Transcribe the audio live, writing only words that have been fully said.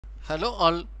Hello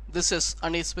all, this is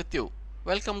Anis with you.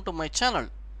 Welcome to my channel.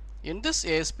 In this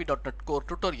ASP.NET Core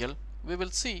tutorial, we will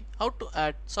see how to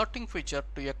add sorting feature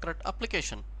to a CRUD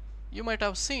application. You might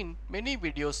have seen many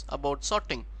videos about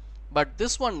sorting, but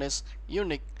this one is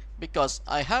unique because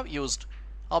I have used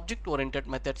object-oriented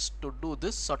methods to do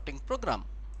this sorting program.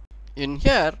 In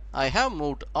here, I have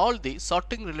moved all the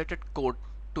sorting related code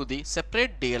to the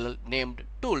separate DLL named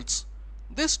Tools.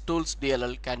 This Tools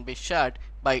DLL can be shared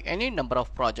by any number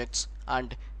of projects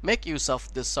and make use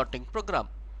of this sorting program.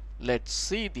 Let's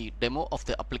see the demo of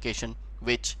the application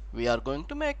which we are going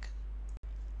to make.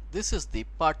 This is the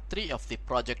part 3 of the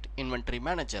project inventory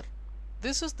manager.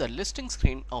 This is the listing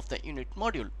screen of the unit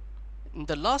module. In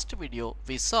the last video,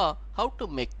 we saw how to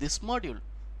make this module.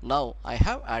 Now I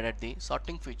have added the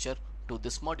sorting feature to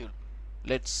this module.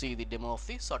 Let's see the demo of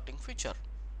the sorting feature.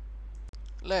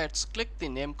 Let's click the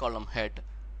name column head.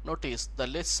 Notice the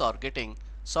lists are getting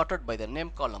sorted by the name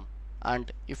column,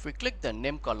 and if we click the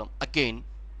name column again,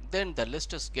 then the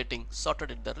list is getting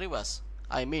sorted in the reverse.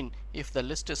 I mean, if the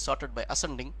list is sorted by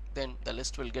ascending, then the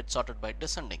list will get sorted by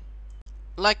descending.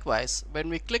 Likewise, when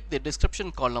we click the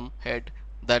description column head,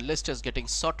 the list is getting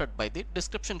sorted by the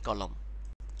description column.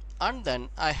 And then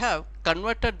I have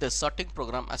converted this sorting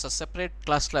program as a separate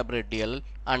class library DLL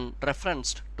and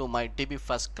referenced to my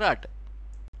DBFIRST CRUD.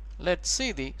 Let's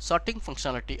see the sorting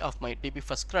functionality of my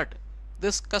DBFIRST CRUD.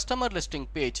 This customer listing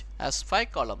page has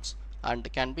 5 columns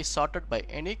and can be sorted by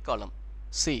any column.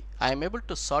 See, I am able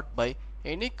to sort by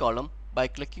any column by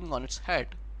clicking on its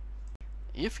head.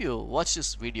 If you watch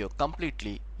this video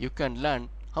completely, you can learn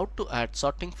how to add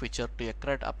sorting feature to a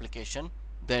CRUD application,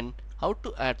 then how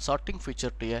to add sorting feature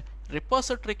to a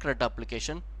repository CRUD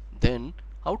application, then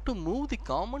how to move the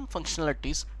common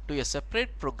functionalities to a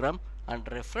separate program and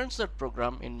reference that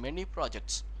program in many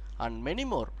projects, and many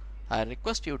more. I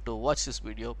request you to watch this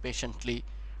video patiently.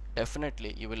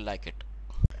 Definitely you will like it.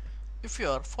 If you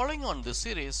are following on this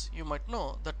series, you might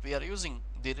know that we are using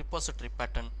the repository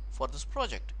pattern for this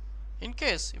project. In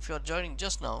case if you are joining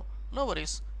just now, no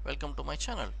worries, welcome to my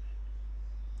channel.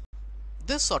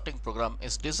 This sorting program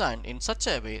is designed in such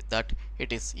a way that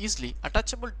it is easily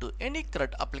attachable to any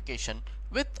CRUD application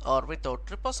with or without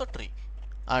repository,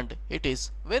 and it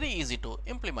is very easy to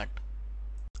implement.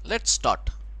 Let's start.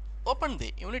 Open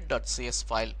the unit.cs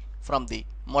file from the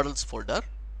models folder.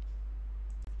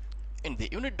 In the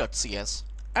unit.cs,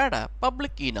 add a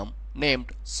public enum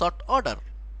named sort order.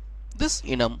 This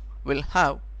enum will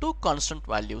have two constant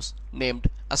values named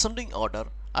ascending order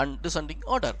and descending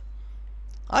order.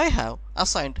 I have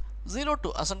assigned 0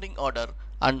 to ascending order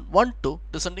and 1 to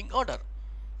descending order.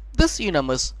 This enum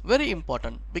is very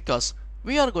important because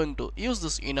we are going to use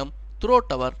this enum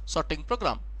throughout our sorting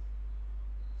program.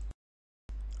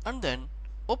 And then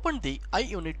open the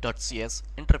iunit.cs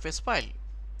interface file.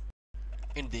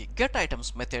 In the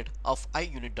getItems method of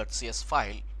iunit.cs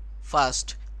file,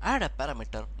 first add a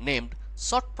parameter named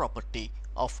sortProperty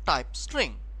of type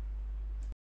string,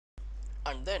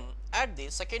 and then add the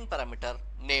second parameter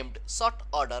named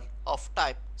sortOrder of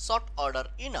type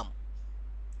sortOrderEnum.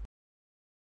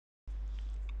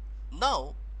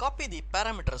 Now copy the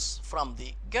parameters from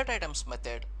the getItems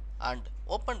method and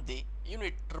open the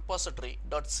unit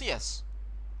repository.cs,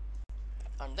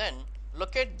 and then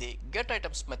locate the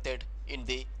getItems method in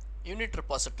the unit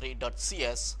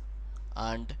repository.cs,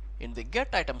 and in the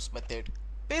getItems method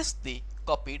paste the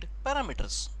copied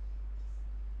parameters.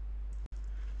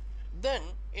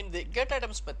 Then in the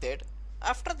getItems method,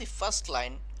 after the first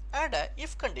line, add a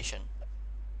if condition.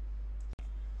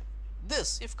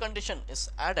 This if condition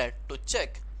is added to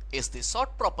check is the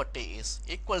sort property is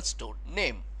equals to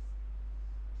name.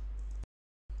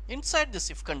 Inside this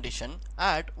if condition,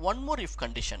 add one more if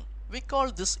condition. We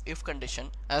call this if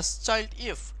condition as child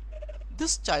if.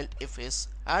 This child if is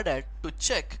added to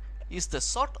check is the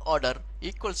sort order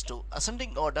equals to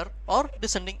ascending order or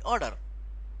descending order.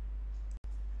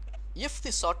 If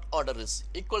the sort order is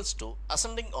equals to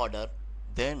ascending order,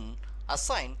 then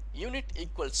assign unit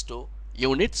equals to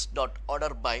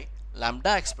units.order by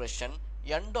lambda expression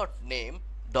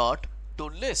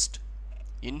n.name.toList.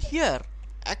 In here,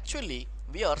 actually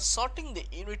we are sorting the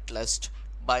unit list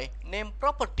by name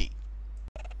property.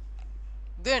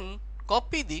 Then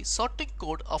copy the sorting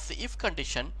code of the if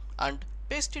condition and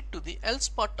paste it to the else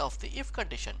part of the if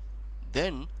condition.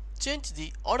 Then change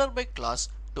the order by class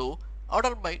to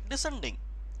order by descending.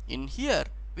 In here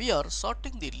we are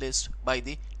sorting the list by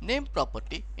the name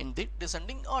property in the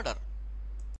descending order.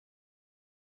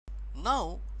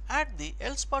 Now add the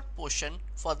else part portion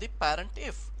for the parent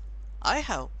if. I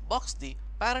have boxed the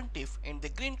parent if in the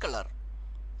green color.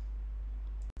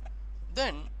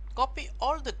 Then copy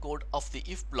all the code of the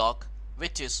if block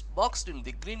which is boxed in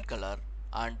the green color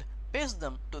and paste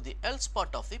them to the else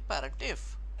part of the parent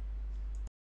if.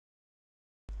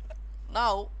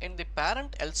 Now in the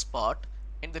parent else part,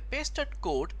 in the pasted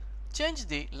code, change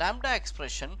the lambda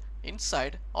expression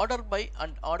inside order by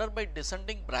and order by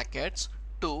descending brackets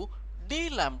to d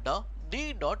lambda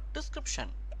d dot description.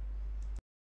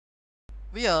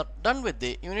 We are done with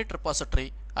the unit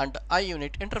repository and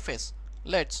iUnit interface.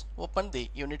 Let's open the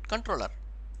unit controller.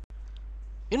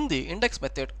 In the index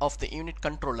method of the unit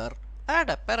controller, add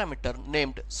a parameter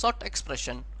named sort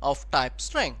expression of type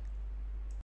string.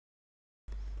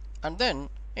 And then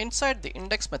inside the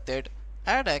index method,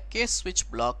 add a case switch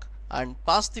block and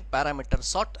pass the parameter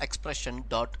sort expression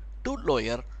dot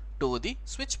toLawyer to the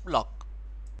switch block.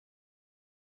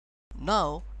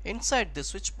 Now inside the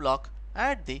switch block,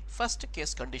 add the first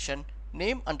case condition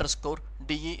name underscore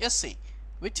DESC,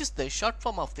 which is the short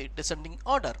form of the descending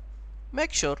order.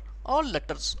 Make sure all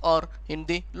letters are in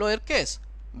the lower case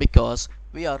because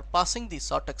we are passing the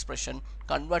sort expression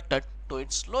converted to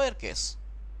its lower case.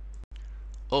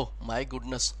 Oh my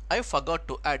goodness, I forgot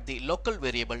to add the local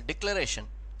variable declaration.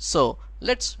 So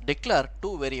let's declare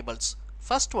two variables.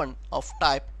 First one of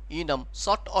type enum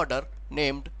sort order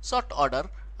named sort order,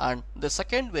 and the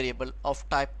second variable of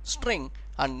type string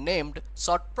and named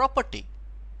sort property.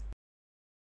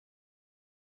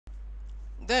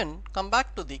 Then come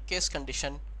back to the case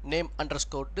condition name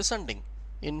underscore descending.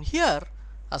 In here,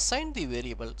 assign the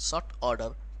variable sort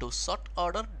order to sort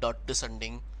order dot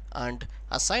descending and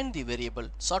assign the variable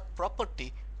sort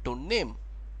property to name.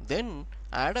 Then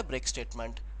add a break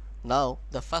statement. Now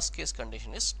the first case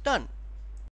condition is done.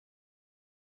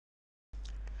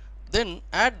 Then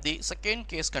add the second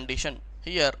case condition.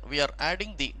 Here we are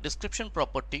adding the description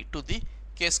property to the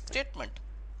case statement.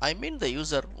 I mean the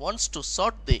user wants to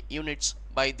sort the units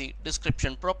by the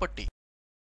description property.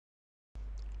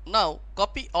 Now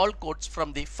copy all codes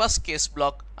from the first case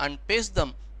block and paste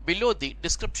them below the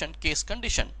description case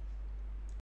condition.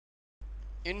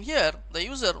 In here the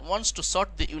user wants to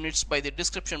sort the units by the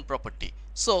description property.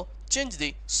 So change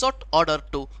the sort order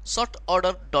to sort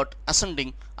order dot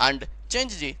ascending and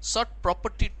change the sort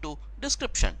property to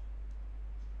description.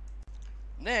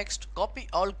 Next, copy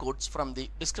all codes from the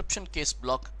description case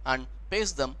block and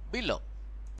paste them below.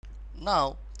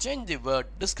 Now change the word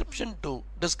description to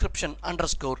description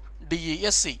underscore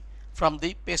DESC from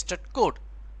the pasted code.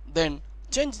 Then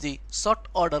change the sort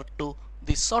order to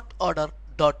the sort order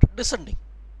dot descending.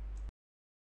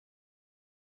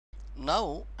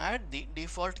 Now add the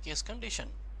default case condition.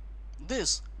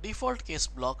 This default case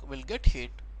block will get hit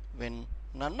when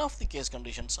none of the case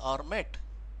conditions are met.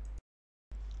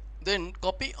 Then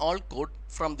copy all code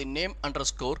from the name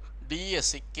underscore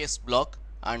DESC case block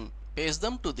and paste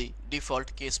them to the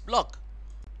default case block.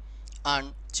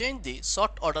 And change the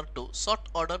sort order to sort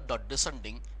order dot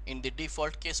descending in the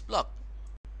default case block.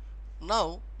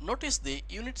 Now notice the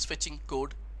unit fetching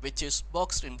code which is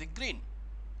boxed in the green.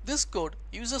 This code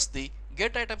uses the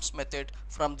getItems method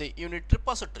from the unit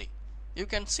repository. You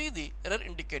can see the error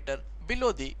indicator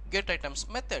below the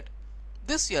getItems method.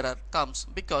 This error comes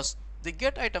because the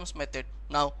getItems method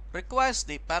now requires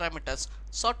the parameters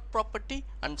sort property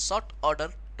and sort order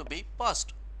to be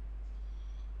passed.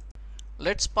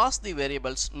 Let's pass the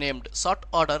variables named sort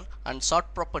order and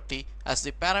sort property as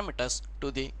the parameters to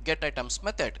the getItems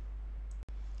method.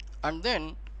 And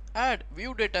then add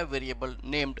viewData variable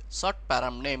named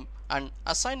sortParamName and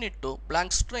assign it to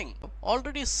blank string.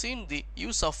 Already seen the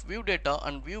use of viewData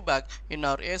and viewBag in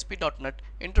our ASP.NET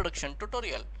introduction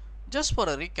tutorial. Just for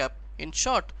a recap, in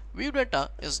short, viewData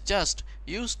is just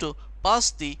used to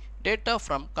pass the data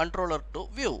from controller to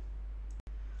view.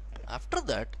 After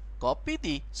that, copy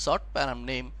the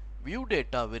sortParamName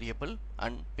viewData variable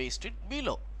and paste it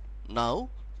below. Now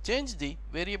change the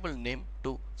variable name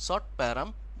to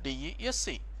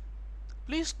sortParamDESC.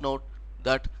 Please note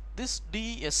that this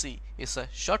DESC is a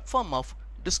short form of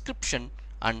description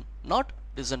and not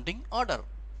descending order.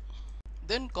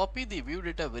 Then copy the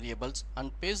viewData variables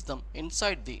and paste them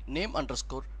inside the name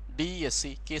underscore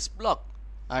DESC case block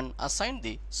and assign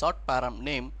the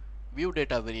sortParamName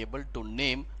viewData variable to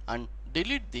name and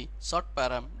delete the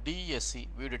sortParamDESC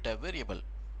viewData variable.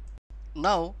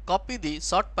 Now copy the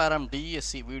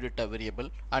sortParamDESC viewData variable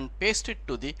and paste it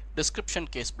to the description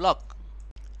case block.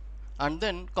 And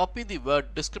then copy the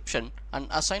word description and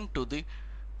assign to the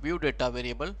viewData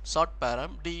variable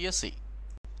sortParamDESC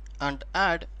and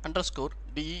add underscore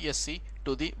DESC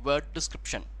to the word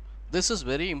description. This is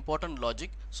very important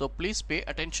logic, so please pay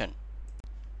attention.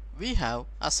 We have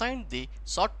assigned the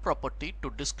sort property to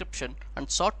description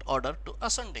and sort order to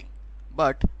ascending.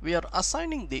 but we are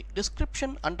assigning the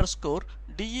description underscore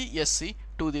DESC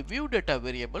to the view data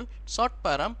variable sort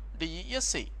param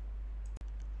DESC.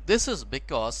 This is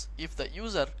because if the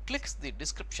user clicks the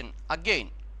description again,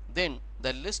 then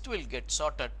the list will get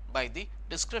sorted by the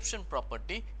description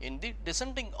property in the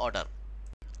descending order.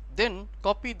 Then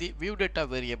copy the view data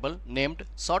variable named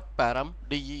sort param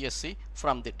DESC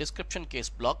from the description case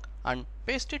block and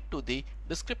paste it to the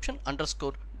description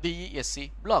underscore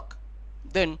DESC block.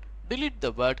 Then delete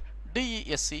the word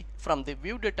DESC from the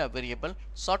view data variable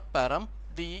sort param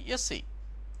DESC.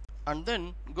 And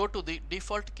then go to the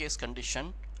default case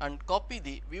condition and copy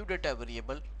the view data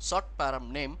variable sort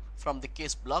param name from the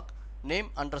case block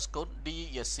name underscore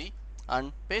DESC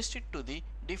and paste it to the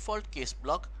default case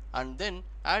block, and then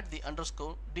add the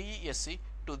underscore DESC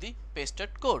to the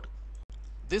pasted code.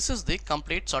 This is the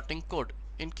complete sorting code.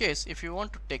 In case if you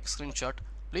want to take screenshot,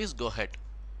 please go ahead.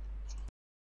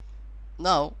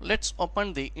 Now let's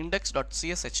open the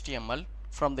index.cs HTML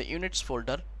from the units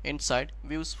folder inside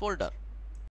views folder.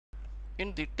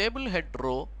 In the table head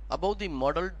row above the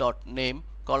model.name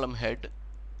column head,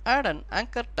 add an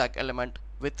anchor tag element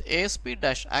with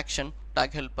ASP-action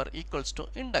tag helper equals to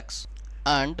index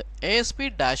and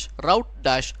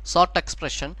ASP-route-sort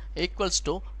expression equals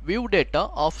to view data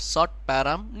of sort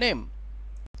param name.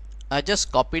 I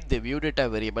just copied the view data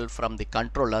variable from the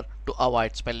controller to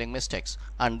avoid spelling mistakes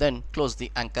and then close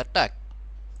the anchor tag.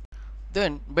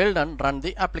 Then build and run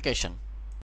the application.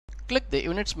 Click the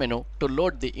units menu to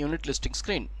load the unit listing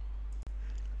screen.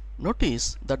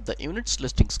 Notice that the units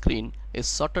listing screen is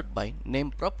sorted by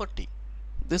name property.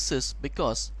 This is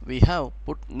because we have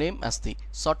put name as the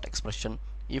sort expression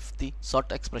if the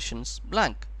sort expression is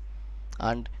blank.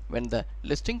 And when the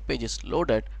listing page is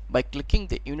loaded, by clicking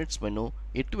the units menu,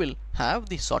 it will have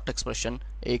the sort expression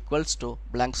equals to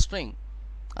blank string.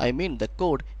 I mean the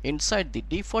code inside the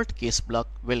default case block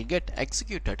will get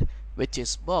executed, which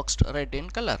is boxed red in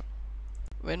color.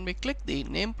 When we click the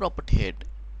name property head,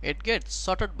 it gets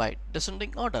sorted by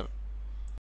descending order.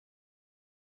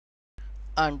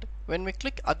 And when we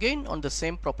click again on the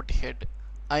same property head,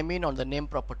 I mean on the name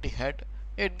property head,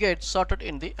 it gets sorted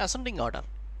in the ascending order.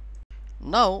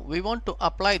 Now we want to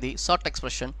apply the sort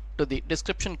expression to the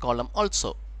description column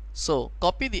also. So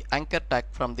copy the anchor tag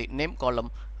from the name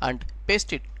column and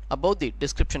paste it above the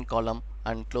description column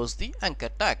and close the anchor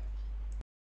tag.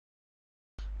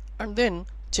 And then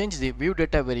change the view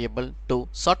data variable to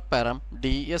sort param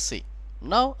DESC.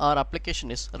 Now our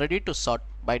application is ready to sort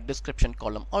by description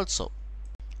column also.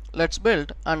 Let's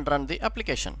build and run the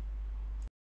application.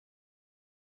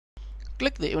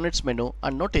 Click the units menu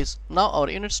and notice now our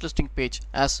units listing page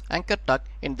has anchor tag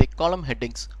in the column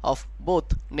headings of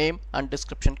both name and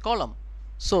description column.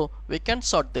 So we can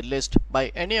sort the list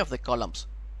by any of the columns.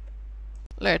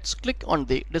 Let's click on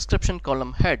the description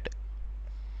column head.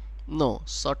 No,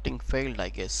 sorting failed, I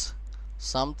guess.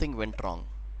 Something went wrong.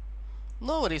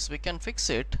 No worries, we can fix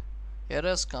it.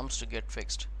 Errors comes to get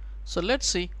fixed. So let's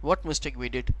see what mistake we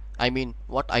did. I mean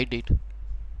what I did.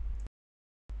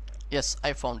 Yes,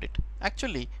 I found it.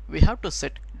 Actually, we have to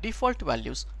set default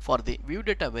values for the view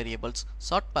data variables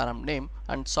sort param name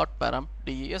and sort param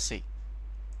DESC.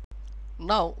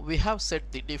 Now we have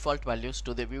set the default values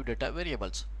to the view data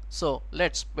variables. So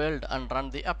let's build and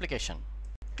run the application.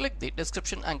 Click the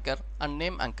description anchor and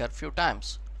name anchor few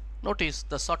times. Notice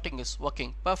the sorting is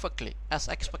working perfectly as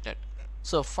expected.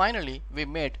 So finally we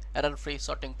made error-free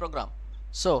sorting program.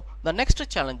 So the next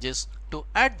challenge is to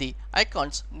add the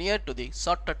icons near to the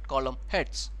sorted column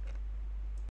heads.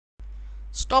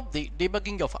 Stop the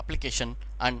debugging of application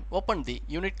and open the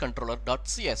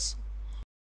unitcontroller.cs.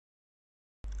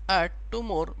 Add two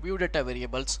more view data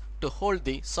variables to hold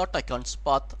the sort icons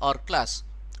path or class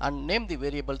and name the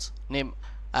variables name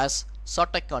as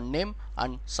sort icon name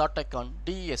and sort icon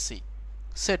DESC.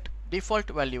 Set default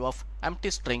value of empty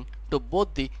string to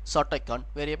both the sort icon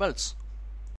variables.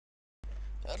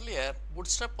 Earlier,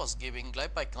 Bootstrap was giving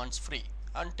glyph icons free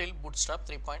until Bootstrap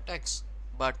 3.x,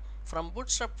 but from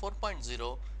Bootstrap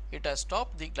 4.0 it has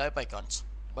stopped the glyph icons.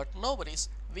 But no worries,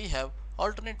 we have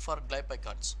alternate for glyph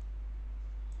icons.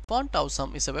 Font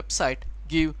Awesome is a website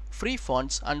give free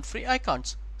fonts and free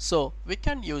icons, so we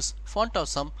can use Font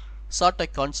Awesome sort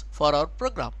icons for our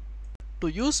program. To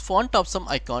use Font Awesome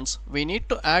icons, we need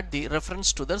to add the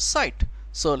reference to the site.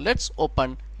 So let's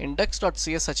open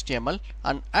index.cs HTML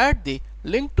and add the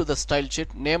link to the style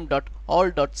sheet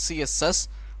name.all.css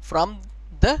from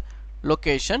the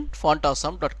location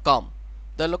fontawesome.com.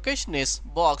 The location is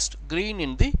boxed green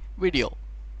in the video.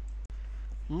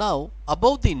 Now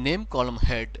above the name column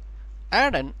head,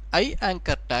 add an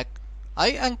iAnchor tag.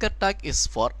 iAnchor tag is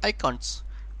for icons.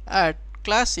 Add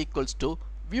class equals to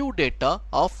view data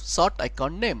of sort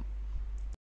icon name.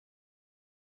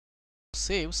 To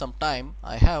save some time,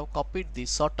 I have copied the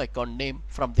sort icon name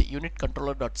from the unit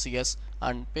controller.cs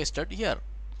and pasted here.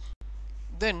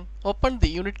 Then open the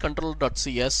unit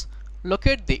controller.cs,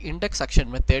 locate the index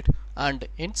action method, and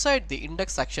inside the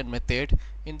index action method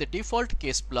in the default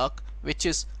case block, which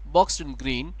is boxed in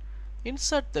green,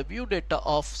 insert the view data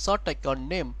of sort icon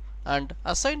name and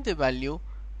assign the value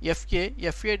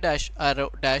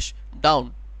FA-arrow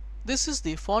down. This is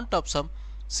the font of some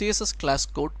CSS class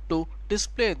code to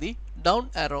display the down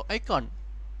arrow icon.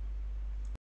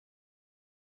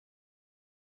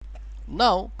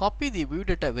 Now copy the view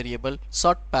data variable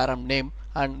sort param name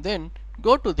and then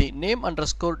go to the name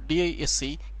underscore disc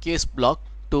case block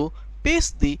to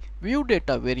paste the view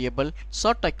data variable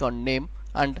sort icon name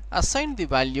and assign the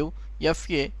value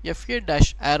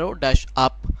FA-arrow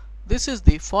up. This is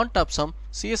the font of some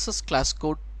CSS class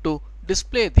code to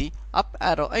display the up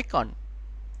arrow icon.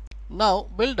 Now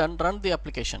build and run the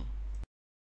application.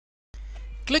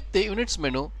 Click the units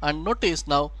menu and notice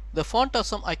now the font of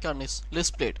some icon is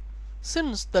displayed.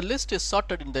 Since the list is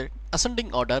sorted in the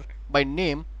ascending order by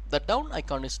name, the down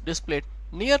icon is displayed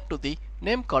near to the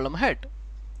name column head.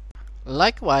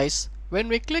 Likewise, when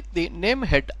we click the name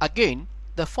head again,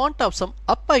 the font of some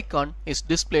up icon is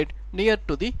displayed near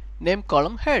to the name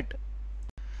column head.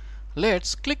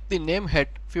 Let's click the name head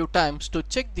few times to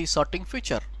check the sorting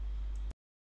feature.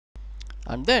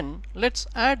 And then let's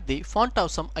add the font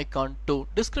of some icon to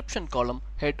description column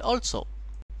head also.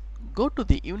 Go to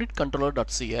the unit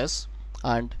controller.cs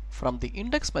and from the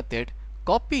index method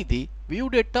copy the view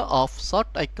data of sort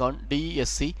icon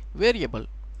DESC variable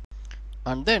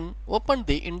and then open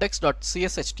the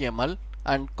index.cshtml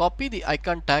and copy the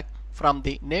icon tag from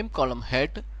the name column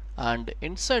head and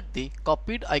insert the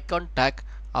copied icon tag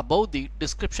above the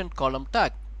description column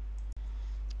tag.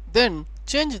 Then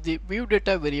change the view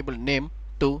data variable name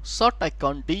to sort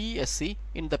icon DESC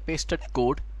in the pasted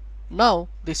code. Now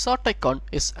the sort icon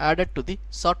is added to the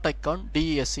sort icon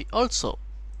DESC also.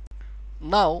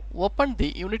 Now open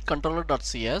the unit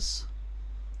controller.cs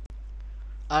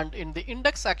and in the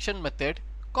index action method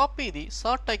copy the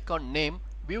sort icon name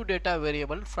view data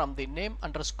variable from the name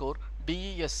underscore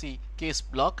DESC case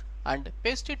block and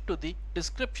paste it to the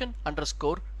description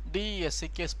underscore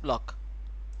DESC case block.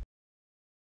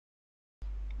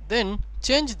 Then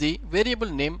change the variable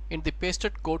name in the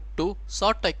pasted code to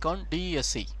sort icon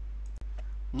DESC.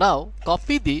 Now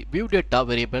copy the view data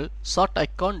variable sort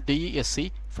icon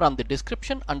DESC from the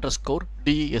description underscore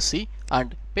DESC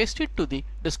and paste it to the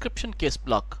description case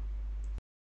block.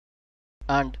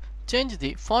 And change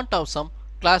the font of some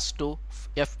class to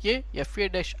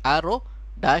FA-arrow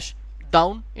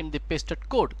down in the pasted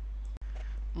code.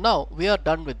 Now we are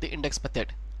done with the index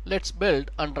method. Let's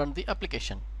build and run the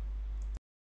application.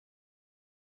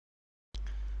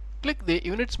 Click the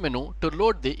units menu to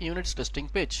load the units testing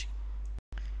page.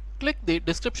 Click the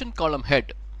description column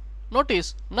head.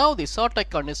 Notice now the sort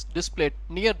icon is displayed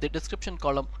near the description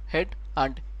column head,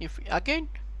 and if we again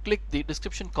click the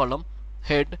description column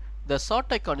head, the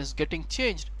sort icon is getting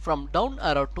changed from down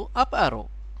arrow to up arrow.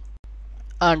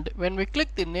 And when we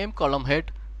click the name column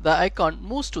head, the icon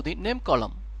moves to the name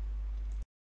column.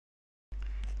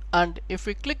 And if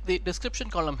we click the description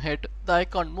column head, the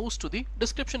icon moves to the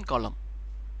description column.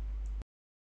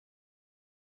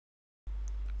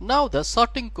 Now the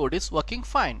sorting code is working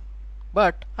fine,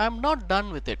 but I am not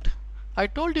done with it. I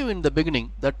told you in the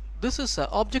beginning that this is an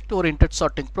object-oriented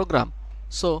sorting program.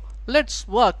 So let's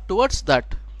work towards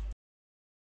that.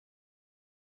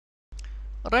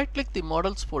 Right click the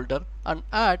models folder and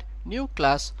add new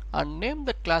class and name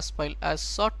the class file as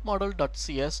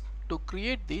sortmodel.cs to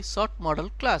create the sort model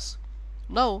class.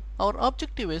 Now our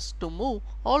objective is to move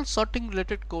all sorting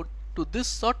related code to this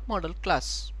sort model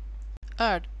class.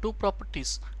 Add two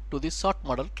properties to the sort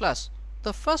model class.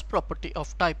 The first property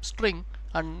of type string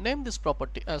and name this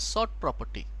property as sort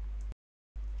property.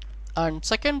 And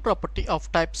second property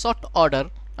of type sort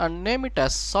order and name it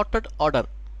as sorted order.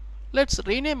 Let's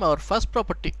rename our first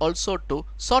property also to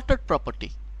sorted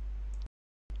property.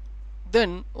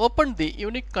 Then open the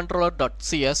unit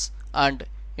controller.cs and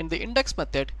in the index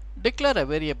method declare a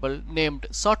variable named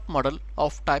sortModel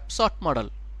of type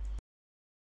sortModel.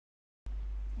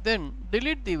 Then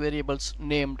delete the variables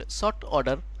named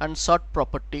sortOrder and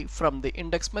sortProperty from the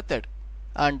index method,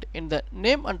 and in the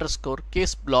name underscore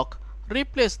case block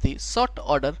replace the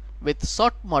sortOrder with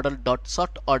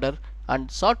sortModel.sortOrder and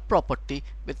sortProperty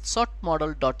with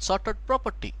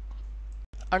sortModel.sortedProperty.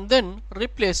 and then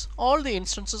replace all the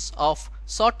instances of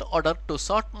sort order to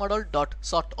sort model dot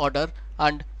sort order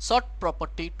and sort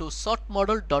property to sort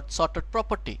model dot sorted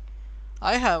property.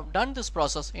 I have done this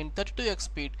process in 32x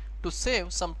speed to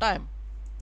save some time.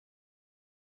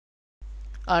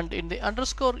 And in the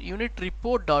underscore unit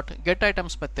report dot get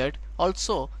items method,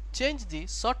 also change the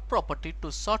sort property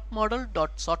to sort model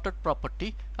dot sorted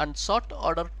property and sort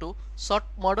order to sort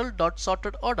model dot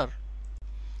sorted order.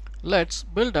 Let's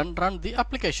build and run the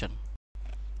application.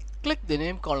 Click the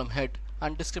name column head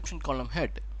and description column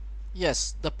head.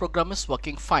 Yes, the program is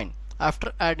working fine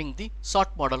after adding the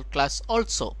sort model class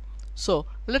also. So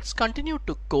let's continue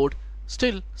to code,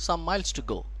 still some miles to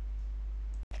go.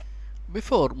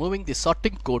 Before moving the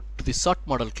sorting code to the sort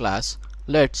model class,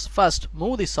 let's first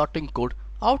move the sorting code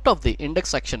out of the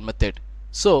index action method.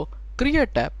 So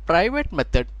create a private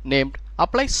method named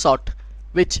applySort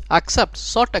which accepts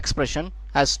sort expression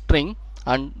as string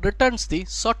and returns the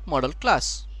sort model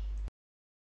class.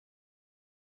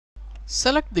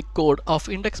 Select the code of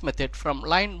index method from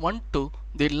line 1 to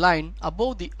the line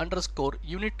above the underscore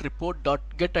unit report dot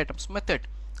get items method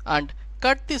and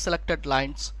cut the selected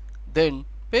lines, then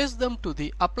paste them to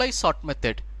the applySort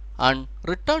method and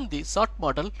return the sort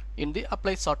model in the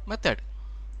applySort method.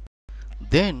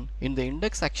 Then in the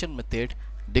index action method,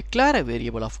 declare a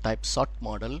variable of type sort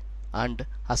model and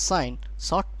assign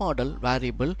sort model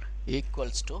variable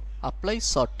equals to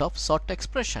applySort of sort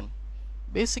expression.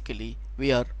 Basically,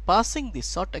 we are passing the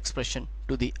sort expression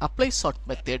to the applySort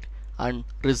method and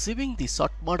receiving the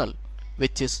sort model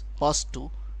which is passed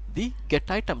to the get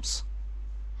items.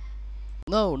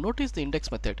 Now notice the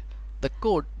index method. The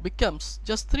code becomes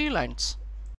just 3 lines.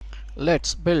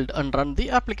 Let's build and run the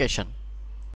application.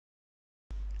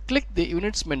 Click the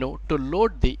units menu to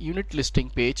load the unit listing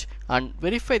page and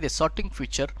verify the sorting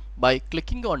feature by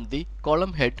clicking on the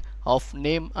column head of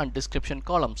name and description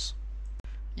columns.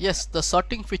 Yes, the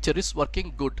sorting feature is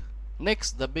working good.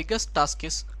 Next, the biggest task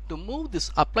is to move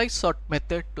this applySort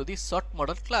method to the sort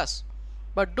model class.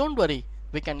 But don't worry,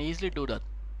 we can easily do that.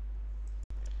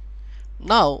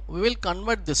 Now we will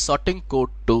convert this sorting code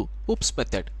to oops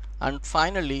method, and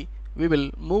finally we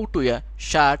will move to a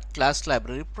shared class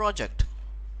library project.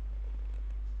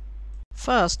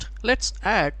 First, let's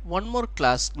add one more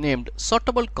class named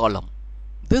sortable column.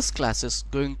 This class is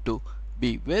going to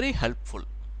be very helpful.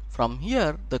 From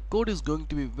here the code is going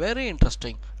to be very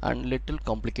interesting and little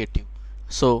complicated.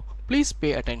 So please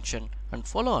pay attention and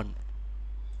follow on.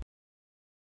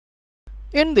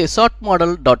 In the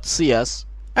sortModel.cs,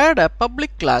 add a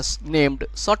public class named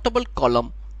sortable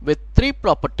column with 3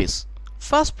 properties.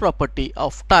 First property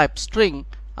of type string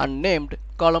and named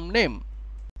column name,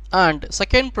 and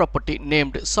second property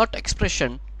named sort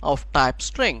expression of type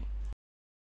string.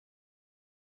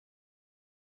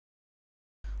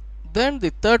 Then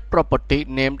the third property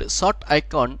named sort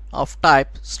icon of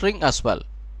type string as well.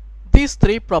 These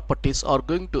 3 properties are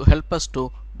going to help us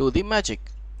to do the magic.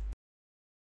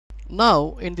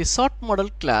 Now in the sort model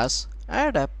class,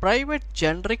 add a private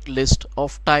generic list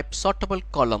of type sortable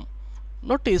column.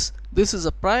 Notice this is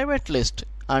a private list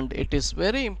and it is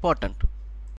very important.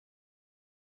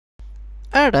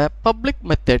 Add a public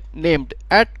method named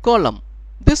addColumn.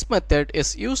 This method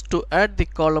is used to add the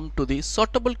column to the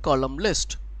sortable column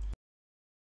list.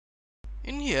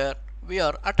 In here we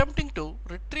are attempting to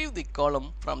retrieve the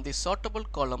column from the sortable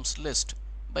columns list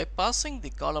by passing the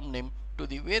column name to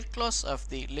the where clause of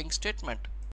the link statement.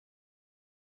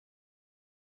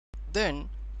 Then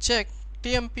check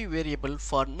TMP variable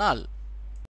for null.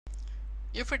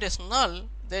 If it is null,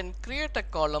 then create a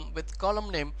column with column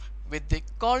name with the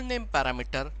call name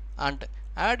parameter and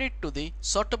add it to the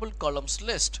sortable columns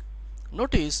list.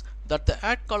 Notice that the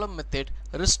add column method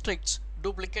restricts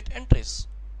duplicate entries.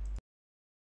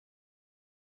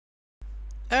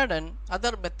 Add an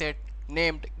other method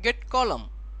named getColumn.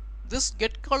 This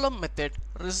getColumn method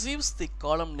receives the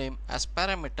column name as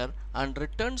parameter and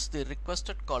returns the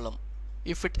requested column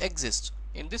if it exists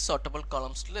in the sortable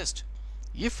columns list.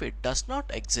 If it does not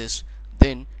exist,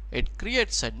 then it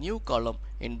creates a new column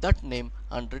in that name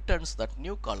and returns that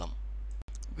new column.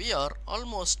 We are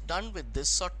almost done with this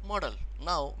sort model.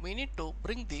 Now we need to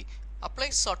bring the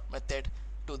applySort method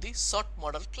to the sort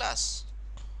model class.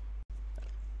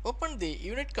 Open the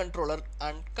unit controller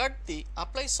and cut the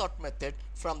applySort method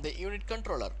from the unit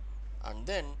controller and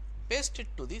then paste it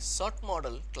to the sort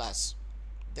model class.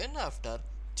 Then after,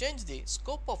 change the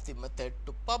scope of the method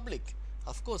to public.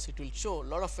 Of course it will show a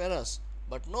lot of errors,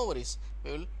 but no worries,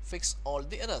 we will fix all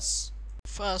the errors.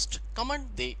 First,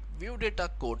 comment the view data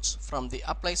codes from the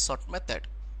applySort method,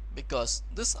 because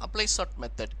this applySort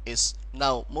method is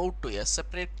now moved to a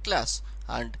separate class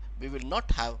and we will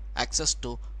not have access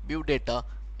to view data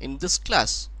in this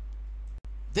class.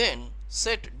 Then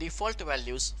set default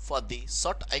values for the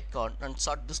sort icon and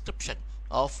sort description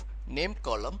of name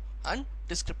column and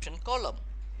description column.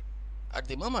 At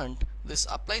the moment, this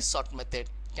apply sort method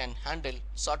can handle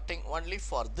sorting only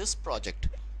for this project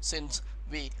since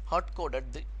we hard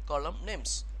coded the column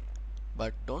names.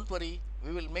 But don't worry,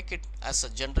 we will make it as a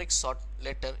generic sort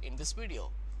later in this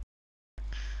video.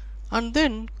 And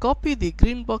then copy the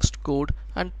green boxed code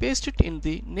and paste it in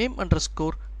the name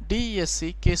underscore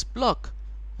DESC case block.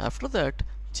 After that,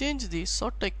 change the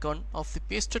sort icon of the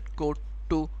pasted code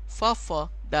to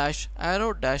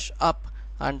 _arrow-up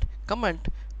and comment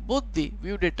both the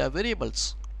view data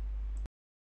variables.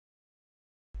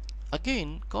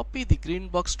 Again, copy the green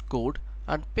boxed code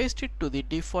and paste it to the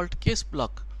default case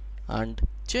block and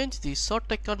change the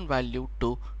sort icon value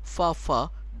to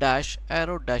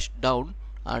 _arrow-down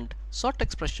and sort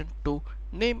expression to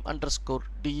name underscore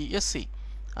DESC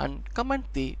and comment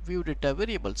the view data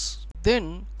variables.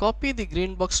 Then copy the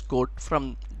green box code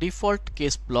from default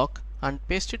case block and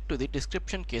paste it to the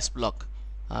description case block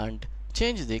and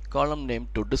change the column name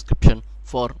to description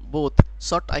for both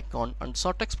sort icon and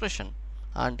sort expression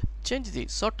and change the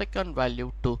sort icon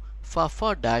value to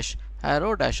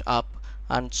 _arrow-up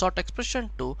and sort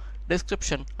expression to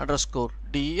description underscore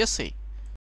DESC.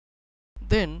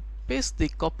 Then paste the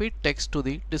copied text to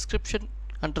the description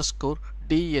underscore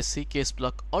DESC case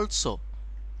block also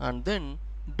and then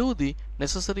do the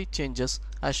necessary changes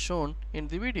as shown in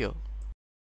the video.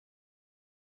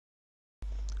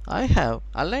 I have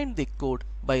aligned the code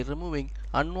by removing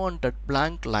unwanted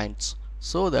blank lines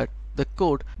so that the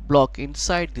code block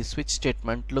inside the switch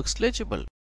statement looks legible.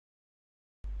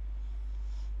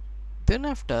 Then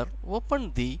after,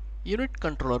 open the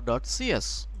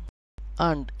unitcontroller.cs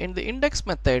and in the index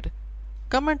method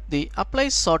comment the apply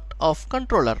sort of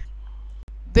controller.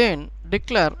 Then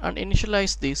declare and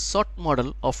initialize the sort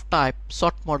model of type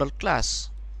sort model class.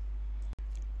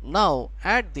 Now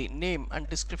add the name and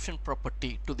description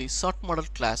property to the sort model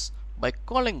class by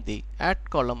calling the add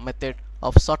column method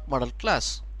of sort model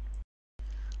class.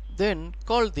 Then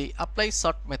call the apply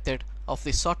sort method of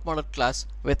the sort model class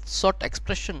with sort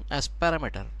expression as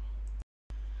parameter.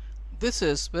 This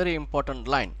is very important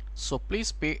line, so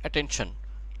please pay attention.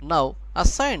 Now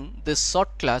assign this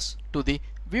sort class to the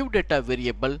view data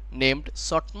variable named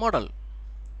sort model.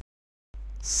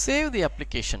 Save the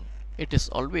application. It is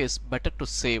always better to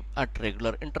save at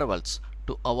regular intervals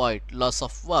to avoid loss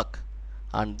of work,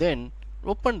 and then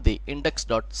open the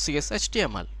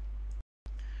index.cshtml.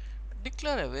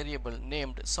 Declare a variable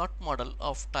named sort model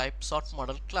of type sort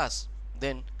model class.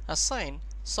 Then assign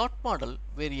sort model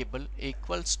variable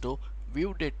equals to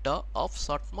view data of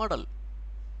sort model.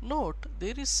 Note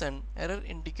there is an error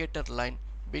indicator line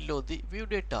below the view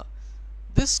data.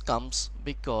 This comes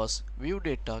because view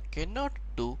data cannot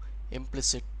do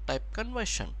implicit type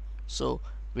conversion, so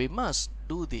we must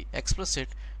do the explicit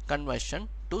conversion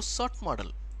to sort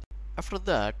model. After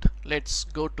that, let's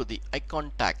go to the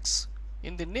icon tags.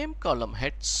 In the name column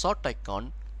head sort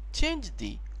icon, change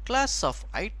the class of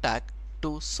iTag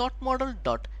to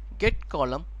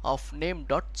sortModel.getColumn of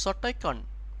name.sortIcon.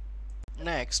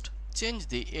 Next, change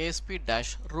the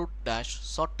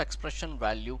ASP-root-sort expression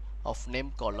value of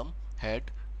name column head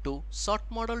to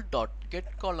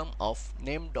sortModel.getColumn of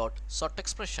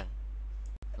name.sortExpression.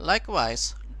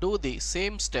 Likewise, do the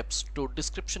same steps to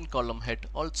description column head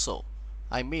also.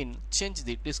 I mean, change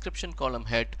the description column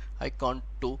head icon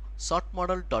to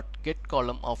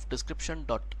sortModel.getColumn of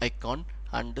description.icon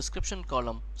and description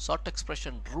column sort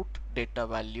expression root data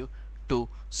value to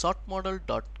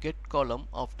sortModel.getColumn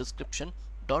of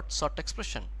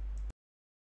description.sortExpression.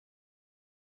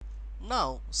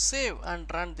 Now save and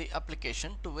run the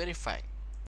application to verify.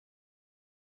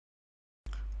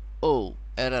 Oh,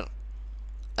 error.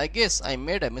 I guess I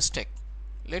made a mistake.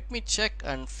 Let me check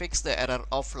and fix the error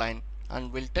offline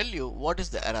and will tell you what is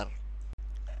the error.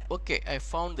 Okay, I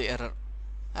found the error.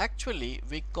 Actually,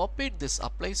 we copied this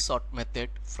apply sort method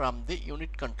from the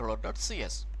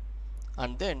unitcontroller.cs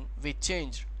and then we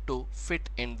changed to fit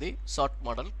in the sort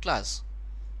model class.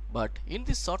 But in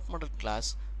the sort model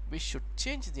class, we should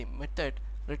change the method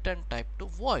return type to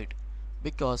void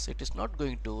because it is not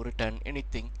going to return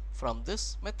anything from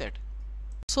this method.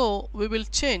 So we will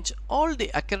change all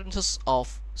the occurrences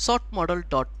of sort model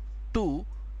dot to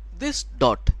this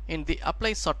dot in the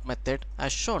apply sort method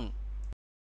as shown.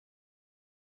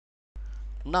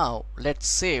 Now let's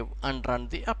save and run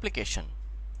the application.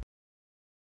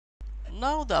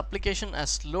 Now the application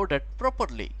has loaded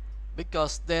properly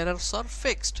because the errors are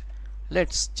fixed.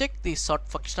 Let's check the sort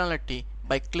functionality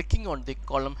by clicking on the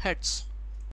column heads.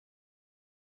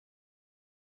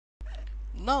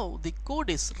 Now the code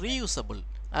is reusable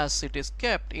as it is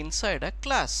kept inside a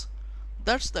class.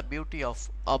 That's the beauty of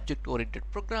object-oriented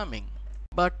programming.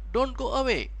 But don't go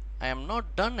away. I am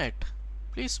not done yet.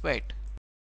 Please wait.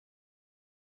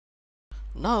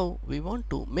 Now we want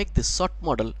to make this sort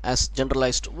model as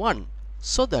generalized one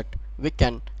so that we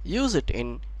can use it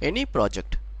in any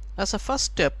project. As a first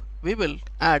step, we will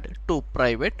add two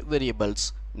private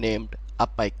variables named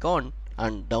up icon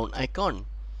and down icon.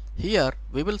 Here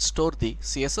we will store the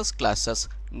CSS classes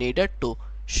needed to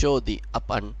show the up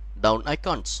and down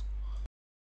icons.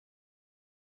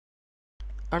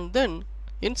 And then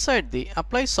inside the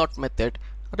apply sort method,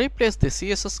 replace the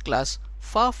CSS class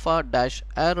far dash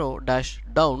arrow dash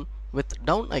down with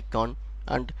down icon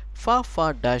and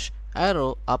far dash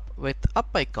arrow up with up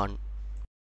icon.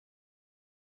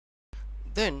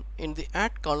 Then in the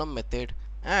add column method,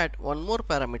 add one more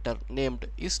parameter named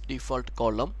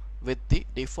isDefaultColumn with the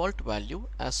default value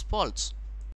as false.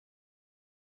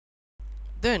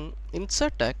 Then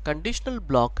insert a conditional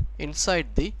block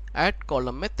inside the add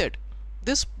column method.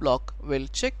 This block will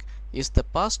check is the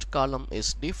past column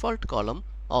is default column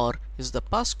or is the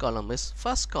past column is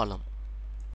first column.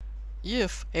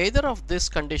 If either of this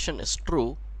condition is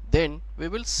true, then we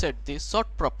will set the sort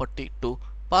property to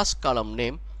past column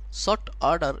name sort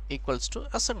order equals to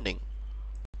ascending.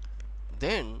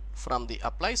 Then from the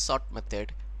apply sort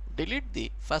method, delete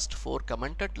the first four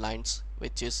commented lines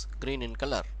which is green in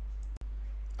color.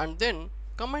 And then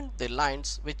comment the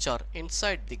lines which are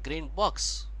inside the green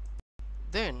box.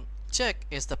 Then check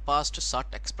is the past sort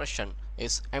expression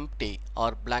is empty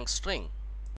or blank string.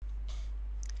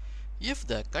 If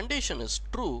the condition is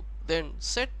true, then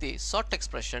set the sort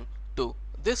expression to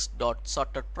this dot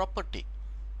sorted property.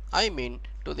 I mean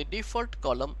to the default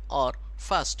column or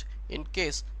first in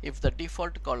case if the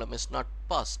default column is not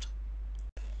passed.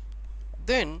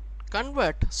 Then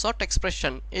convert sort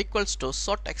expression equals to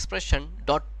sort expression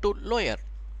dot to lower,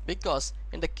 because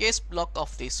in the case block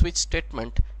of the switch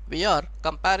statement we are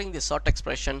comparing the sort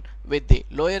expression with the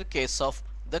lower case of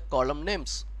the column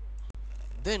names.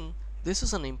 Then this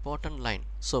is an important line,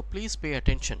 so please pay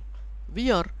attention.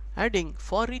 We are adding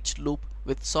for each loop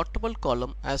with sortable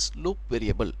column as loop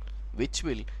variable, which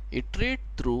will iterate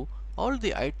through all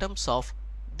the items of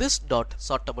this dot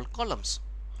sortable columns.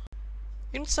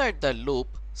 Inside the loop,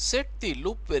 set the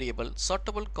loop variable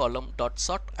sortable column dot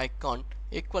sort icon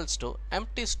equals to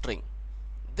empty string.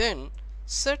 Then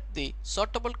set the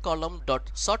sortable column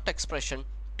dot sort expression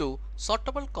to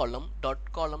sortable column dot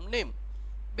column name.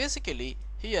 Basically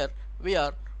here we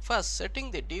are first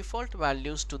setting the default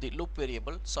values to the loop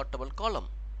variable sortable column.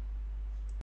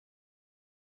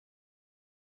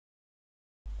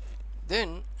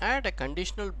 Then add a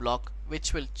conditional block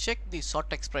which will check the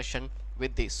sort expression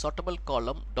with the sortable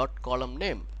column dot column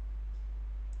name.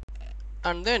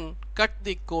 And then cut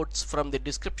the quotes from the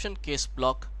description case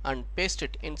block and paste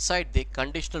it inside the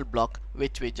conditional block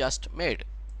which we just made.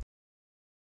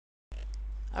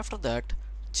 After that,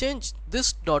 change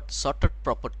this dot sorted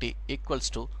property equals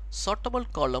to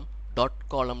sortable column dot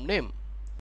column name.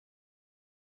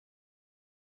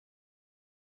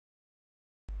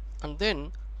 And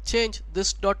then change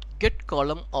this dot get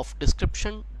column of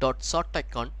description dot sort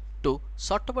icon to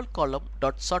sortable column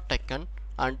dot sort icon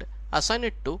and assign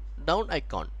it to down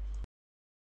icon.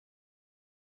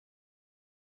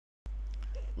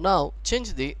 Now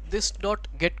change the this dot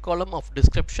get column of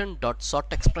description dot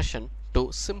sort expression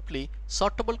to simply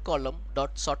sortable column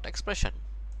dot sort expression.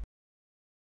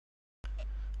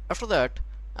 After that,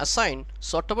 assign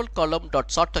sortable column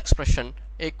dot sort expression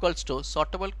equals to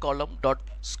sortable column dot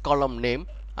column name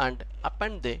and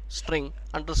append the string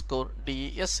underscore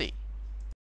DESC.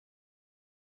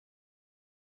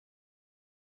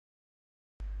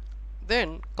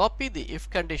 Then copy the if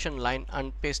condition line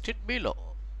and paste it below.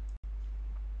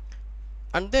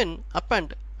 And then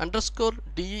append underscore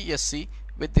DESC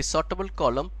with the sortable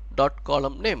column dot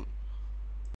column name.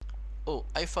 Oh,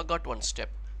 I forgot one step.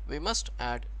 We must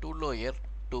add to lower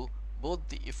to both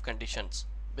the if conditions,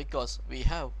 because we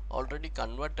have already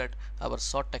converted our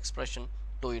sort expression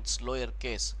to its lower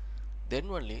case. Then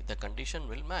only the condition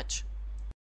will match.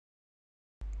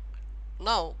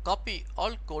 Now copy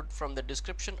all code from the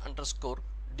description underscore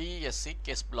DESC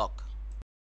case block.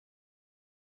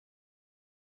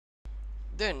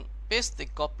 Then paste the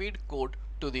copied code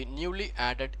to the newly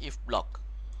added if block.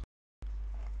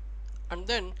 And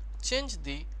then change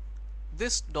the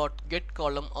this dot get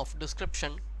column of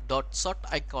description dot sort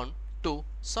icon to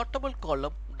sortable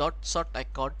column dot sort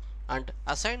icon and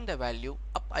assign the value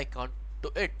up icon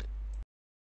to it.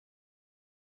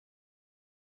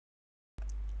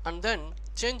 and then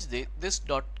change this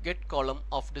dot get column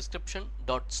of description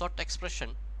dot sort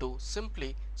expression to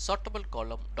simply sortable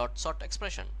column dot sort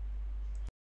expression.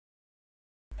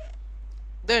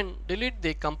 Then delete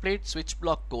the complete switch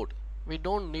block code. We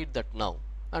don't need that now.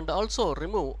 And also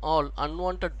remove all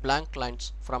unwanted blank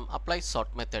lines from apply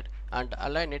sort method and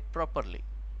align it properly.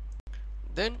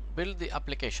 Then build the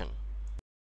application.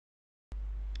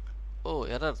 Oh,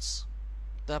 errors.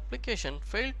 The application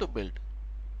failed to build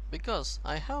because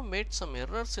I have made some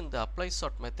errors in the apply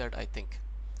sort method, I think.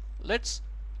 Let's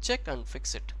check and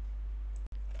fix it.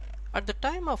 At the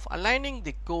time of aligning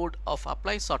the code of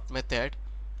apply sort method,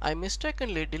 I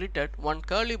mistakenly deleted one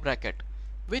curly bracket,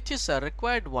 which is a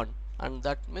required one, and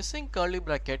that missing curly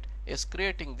bracket is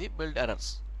creating the build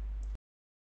errors.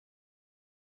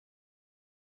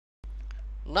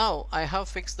 Now I have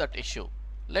fixed that issue.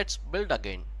 Let's build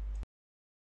again.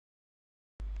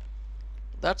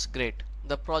 That's great.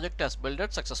 The project has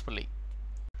built successfully.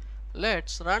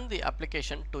 Let's run the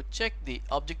application to check the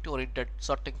object-oriented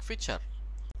sorting feature.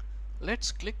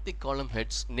 Let's click the column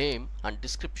heads name and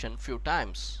description few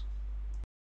times.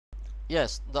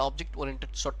 Yes, the object-oriented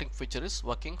sorting feature is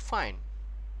working fine.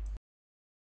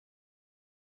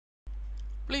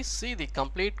 Please see the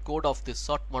complete code of this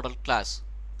sort model class.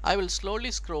 I will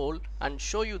slowly scroll and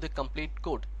show you the complete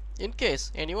code. In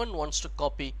case anyone wants to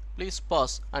copy, please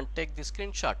pause and take the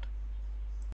screenshot.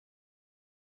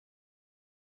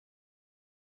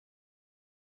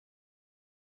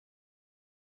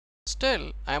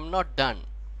 Still, I am not done.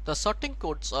 The sorting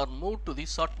codes are moved to the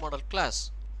sort model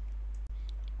class.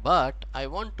 But I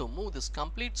want to move this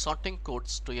complete sorting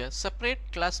codes to a separate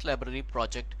class library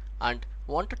project and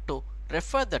wanted to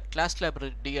refer that class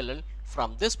library DLL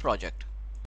from this project.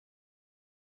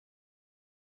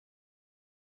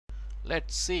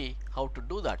 Let's see how to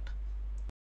do that.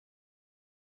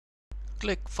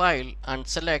 Click File and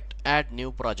select Add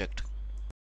New Project.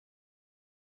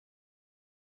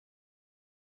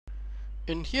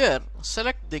 In here,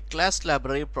 select the class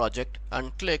library project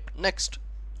and click Next.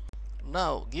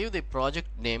 Now give the project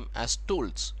name as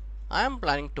Tools. I am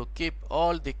planning to keep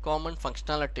all the common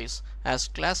functionalities as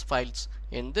class files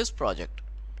in this project.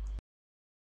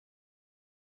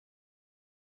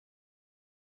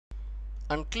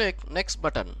 And click Next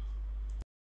button.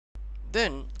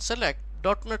 Then select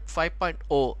 .NET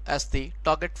 5.0 as the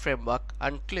target framework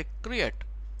and click Create.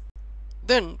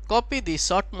 Then copy the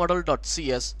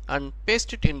sortmodel.cs and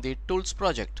paste it in the Tools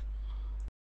project.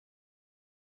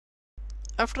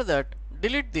 After that,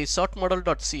 delete the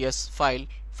sortmodel.cs file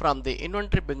from the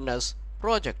inventory beginners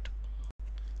project.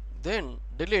 Then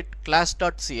delete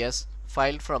class.cs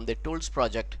file from the Tools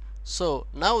project. So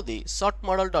now the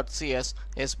sortmodel.cs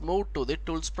is moved to the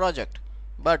Tools project.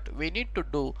 But we need to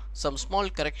do some small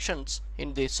corrections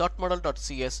in the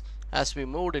sortmodel.cs as we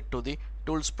moved it to the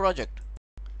Tools project.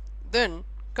 Then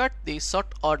cut the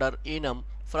sort order enum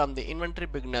from the inventory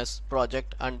beginners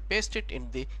project and paste it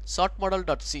in the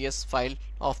sortmodel.cs file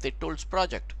of the Tools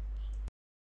project.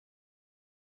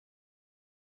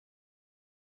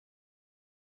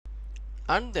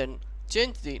 And then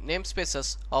change the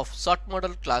namespaces of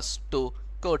sortmodel class to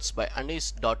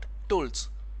codes.by_anis.tools.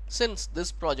 Since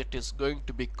this project is going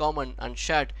to be common and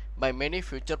shared by many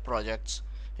future projects,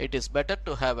 it is better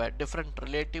to have a different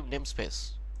relative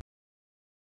namespace.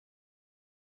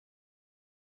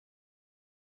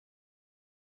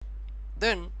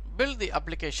 Then build the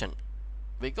application.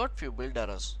 We got few build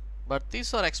errors, but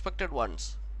these are expected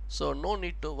ones, so no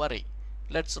need to worry.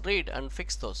 Let's read and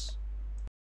fix those.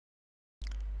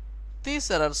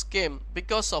 These errors came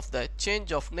because of the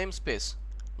change of namespace.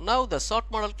 Now the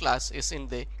sortmodel class is in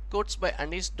the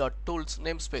codes.by_anis.tools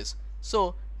namespace,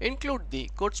 so include the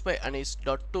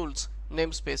codes.by_anis.tools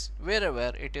namespace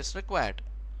wherever it is required.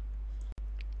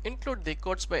 Include the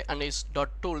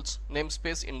codes.by_anis.tools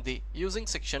namespace in the using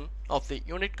section of the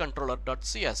unit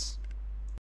controller.cs.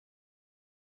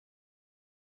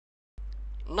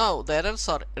 Now the errors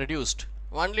are reduced.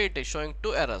 Only it is showing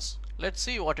 2 errors. Let's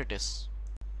see what it is.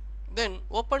 Then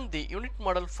open the unit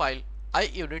model file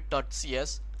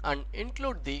iunit.cs and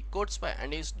include the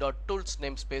codes.by_anis.tools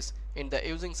namespace in the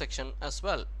using section as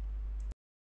well.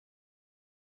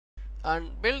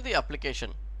 And build the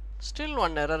application. Still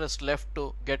one error is left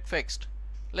to get fixed.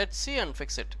 Let's see and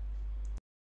fix it.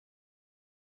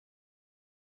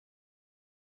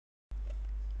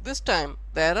 This time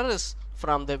the error is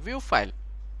from the view file.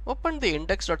 Open the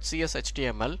index.cs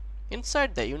HTML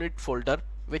inside the unit folder,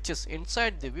 which is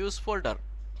inside the views folder,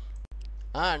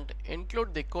 and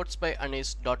include the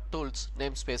codes.by_anis.tools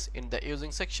namespace in the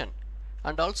using section.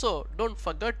 And also don't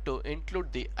forget to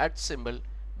include the @ symbol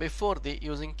before the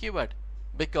using keyword.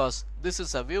 Because this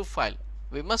is a view file,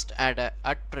 we must add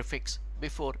a prefix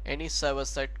before any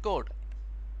server-side code.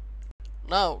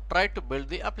 Now try to build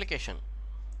the application.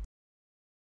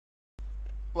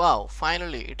 Wow,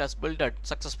 finally it has built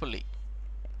successfully.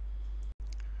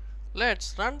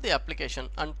 Let's run the application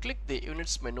and click the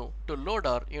Units menu to load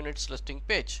our Units listing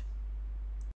page.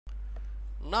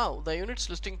 Now the Units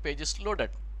listing page is loaded.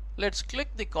 Let's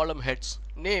click the column heads,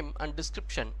 name and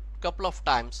description couple of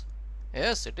times.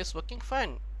 Yes, it is working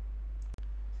fine.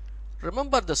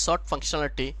 Remember, the sort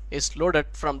functionality is loaded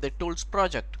from the tools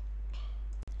project.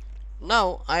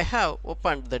 Now I have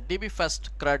opened the DBFIRST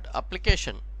CRUD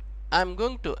application. I am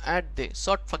going to add the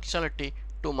sort functionality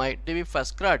to my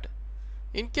DBFIRST CRUD.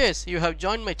 In case you have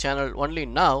joined my channel only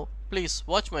now, please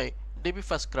watch my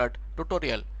DBFIRST CRUD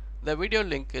tutorial. The video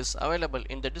link is available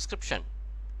in the description.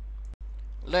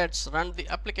 Let's run the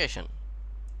application.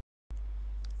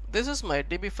 This is my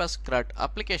DBFIRST CRUD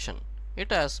application. It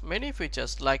has many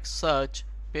features like search,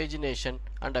 pagination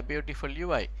and a beautiful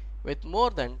UI with more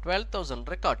than 12,000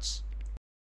 records.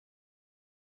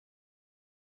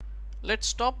 Let's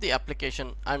stop the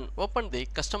application and open the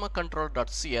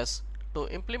customercontrol.cs to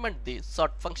implement the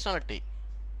sort functionality.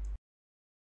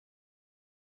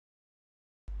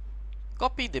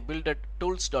 Copy the builded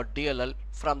tools.dll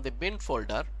from the bin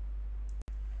folder.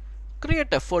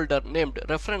 Create a folder named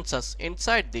References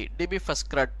inside the DBFIRST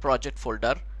CRUD project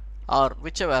folder or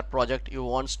whichever project you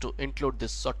want to include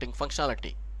this sorting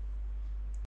functionality.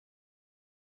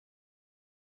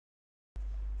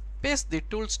 Paste the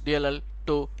tools.dll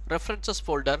to References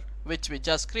folder which we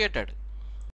just created.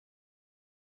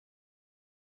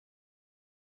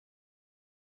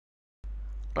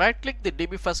 Right click the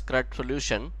DBFIRST CRUD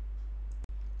solution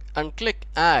and click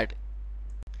Add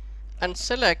and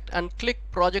select and click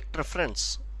Project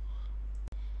Reference.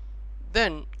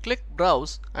 Then click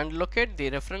Browse and locate the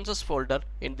References folder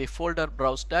in the Folder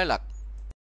Browse dialog.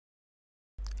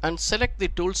 And select the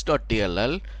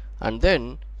tools.dll and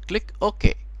then click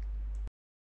OK.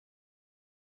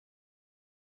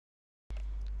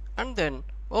 And then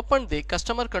open the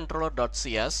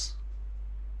customercontroller.cs.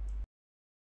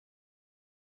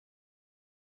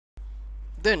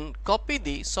 Then copy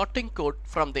the sorting code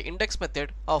from the index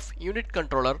method of unit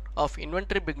controller of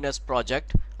inventory beginners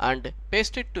project and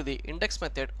paste it to the index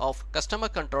method of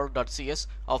customercontroller.cs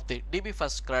of the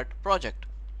DBFIRST CRUD project.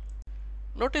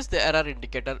 Notice the error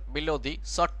indicator below the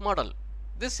sort model.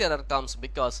 This error comes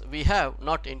because we have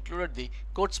not included the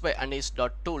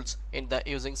quotes_by_Anis.tools in the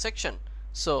using section.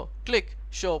 So click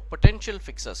Show Potential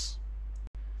Fixes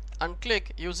and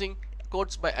click Using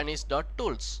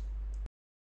quotes_by_Anis.tools.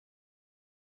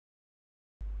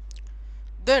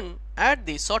 Then add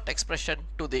the sort expression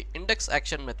to the index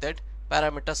action method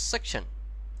parameters section.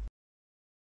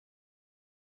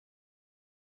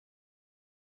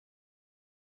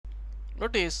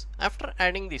 Notice after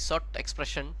adding the sort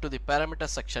expression to the parameter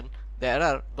section, the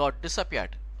error got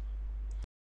disappeared.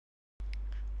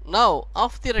 Now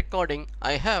off the recording,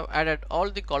 I have added all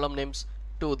the column names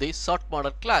to the sort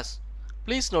model class.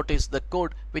 Please notice the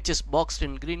code which is boxed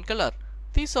in green color.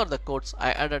 These are the codes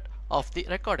I added off the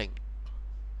recording.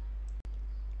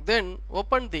 Then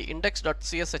open the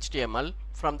index.cshtml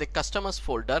from the customers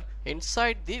folder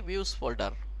inside the views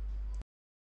folder.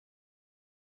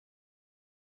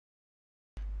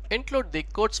 Include the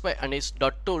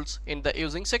quotes_by_Anis.tools in the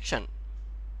using section.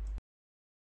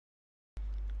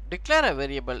 Declare a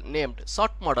variable named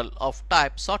sortModel of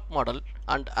type sortModel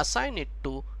and assign it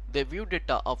to the view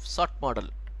data of sortModel.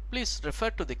 Please refer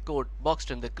to the code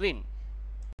boxed in the green.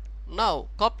 Now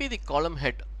copy the column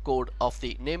head code of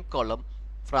the name column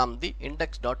from the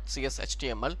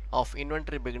index.cshtml of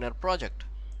inventory beginner project.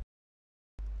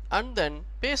 And then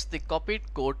paste the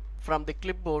copied code from the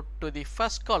clipboard to the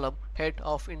first column head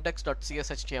of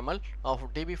index.cshtml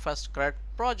of DBFIRST CRUD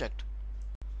project.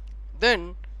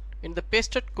 Then in the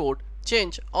pasted code,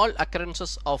 change all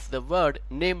occurrences of the word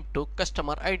name to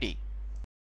customer ID.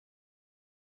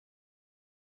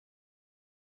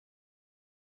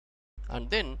 And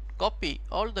then copy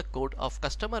all the code of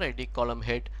customer ID column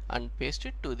head and paste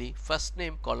it to the first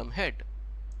name column head.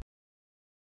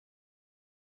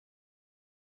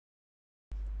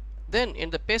 Then in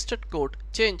the pasted code,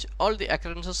 change all the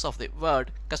occurrences of the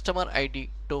word customer ID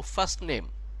to first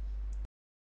name.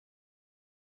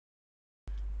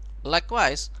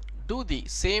 Likewise, do the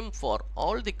same for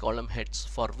all the column heads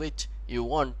for which you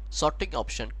want sorting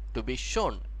option to be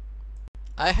shown.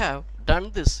 I have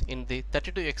done this in the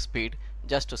 32x speed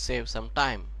just to save some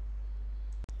time.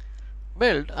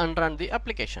 Build and run the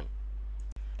application.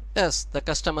 Yes, the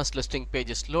customers listing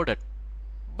page is loaded,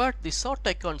 but the sort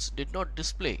icons did not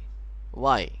display.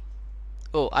 Why?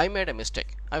 Oh, I made a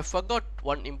mistake. I forgot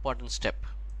one important step.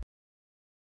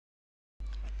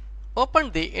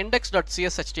 Open the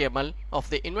index.cshtml of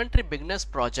the inventory beginners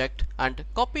project and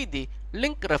copy the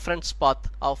link reference path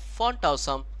of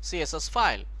FontAwesome CSS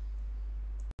file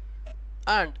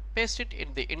and paste it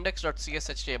in the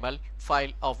index.cshtml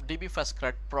file of DBFIRST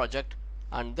CRUD project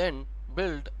and then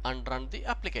build and run the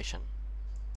application.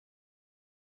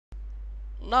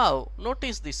 Now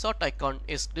notice the sort icon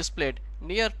is displayed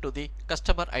near to the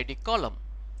customer ID column.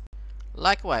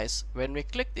 Likewise, when we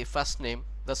click the first name,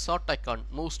 the sort icon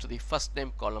moves to the first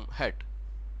name column head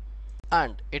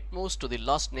and it moves to the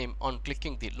last name on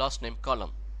clicking the last name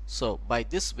column. So by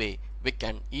this way we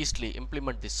can easily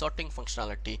implement the sorting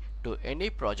functionality to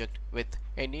any project with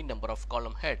any number of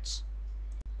column heads.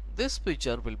 This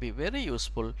feature will be very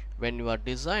useful when you are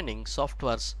designing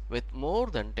softwares with more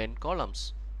than 10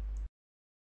 columns.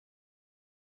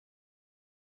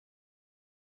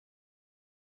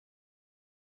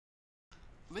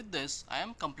 With this, I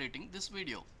am completing this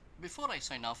video. Before I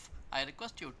sign off, I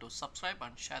request you to subscribe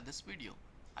and share this video.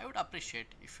 I would appreciate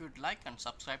if you would like and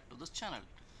subscribe to this channel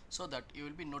so that you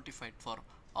will be notified for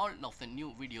all of the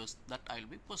new videos that I will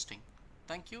be posting.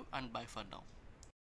 Thank you and bye for now.